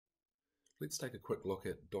Let's take a quick look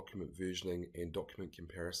at document versioning and document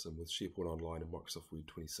comparison with SharePoint Online and Microsoft Word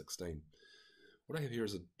 2016. What I have here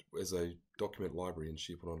is a document library in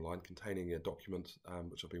SharePoint Online containing a document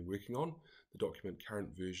which I've been working on. The document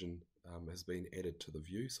current version has been added to the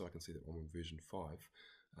view, so I can see that I'm on version 5.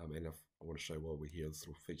 And if I want to show while we're here this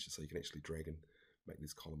little feature, so you can actually drag and make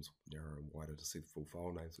these columns narrower and wider to see the full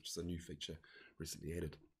file names, which is a new feature recently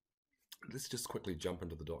added. Let's just quickly jump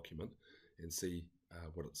into the document and see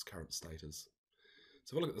what its current state is.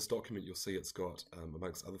 So if I look at this document, you'll see it's got,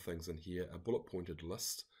 amongst other things in here, a bullet pointed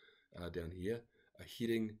list down here, a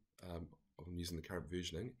heading, I'm using the current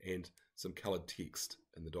versioning, and some coloured text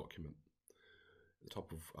in the document. At the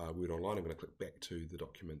top of Word Online, I'm going to click back to the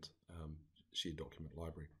document, shared document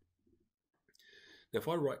library. Now if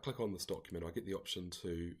I right click on this document, I get the option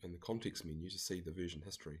to, in the context menu, to see the version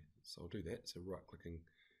history. So I'll do that, so right clicking,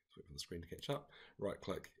 wait for the screen to catch up, right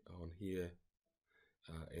click on here,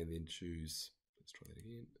 and then choose, let's try that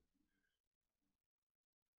again,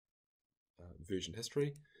 version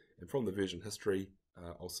history. And from the version history,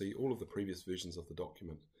 I'll see all of the previous versions of the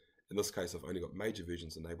document. In this case, I've only got major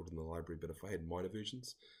versions enabled in the library, but if I had minor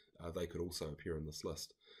versions, they could also appear in this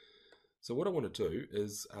list. So what I want to do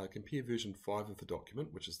is compare version 5 of the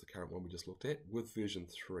document, which is the current one we just looked at, with version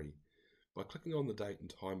 3. By clicking on the date and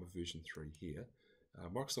time of version 3 here,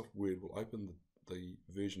 Microsoft Word will open the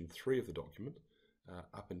version 3 of the document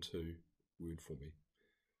up into Word for me.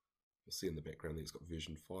 You'll see in the background that it's got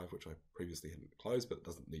version 5, which I previously hadn't closed, but it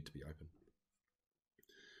doesn't need to be open.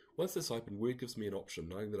 Once that's open, Word gives me an option,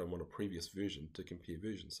 knowing that I'm on a previous version, to compare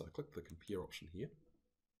versions. So I click the compare option here.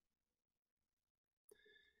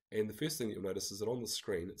 And the first thing that you'll notice is that on the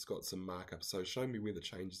screen, it's got some markup. So showing me where the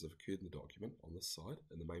changes have occurred in the document on this side,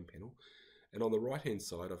 in the main panel. And on the right-hand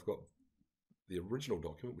side, I've got the original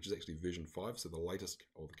document, which is actually version 5, so the latest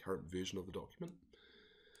or the current version of the document.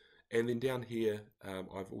 And then down here,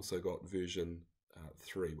 I've also got version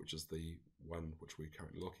 3, which is the one which we're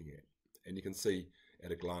currently looking at. And you can see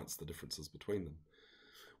at a glance the differences between them.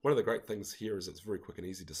 One of the great things here is it's very quick and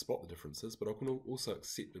easy to spot the differences, but I can also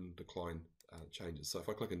accept and decline changes. So if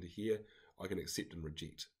I click into here, I can accept and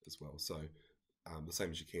reject as well. So the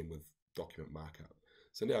same as you can with document markup.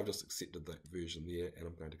 So now I've just accepted that version there, and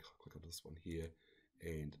I'm going to click on this one here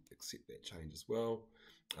and accept that change as well.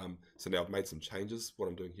 So now I've made some changes. What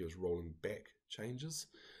I'm doing here is rolling back changes,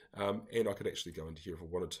 and I could actually go into here if I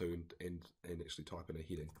wanted to and actually type in a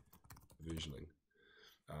heading, versioning,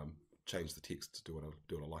 change the text to do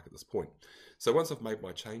what I like at this point. So once I've made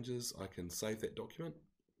my changes, I can save that document.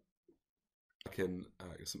 I can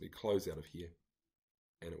simply close out of here,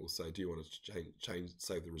 and it will say, do you want to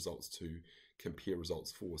save the results to compare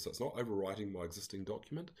results for? So it's not overwriting my existing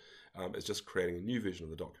document, it's just creating a new version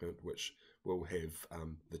of the document which will have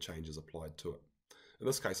the changes applied to it. In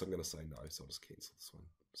this case, I'm going to say no, so I'll just cancel this one.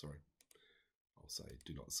 Sorry, I'll say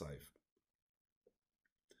do not save.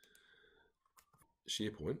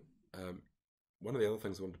 SharePoint. One of the other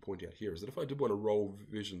things I wanted to point out here is that if I did want to roll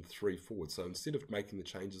version 3 forward, so instead of making the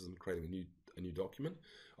changes and creating a new document,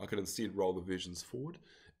 I could instead roll the versions forward.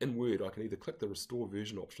 In Word, I can either click the restore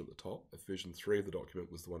version option at the top, if version 3 of the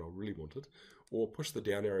document was the one I really wanted, or push the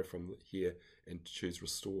down arrow from here and choose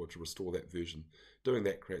restore to restore that version. Doing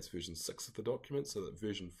that creates version 6 of the document so that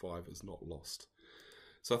version 5 is not lost.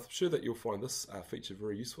 So I'm sure that you'll find this feature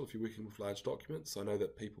very useful if you're working with large documents. I know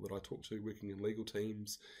that people that I talk to working in legal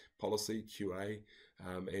teams, policy, QA,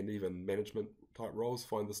 and even management type roles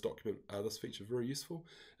find this feature very useful,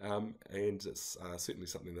 and it's certainly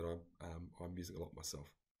something that I'm using a lot myself.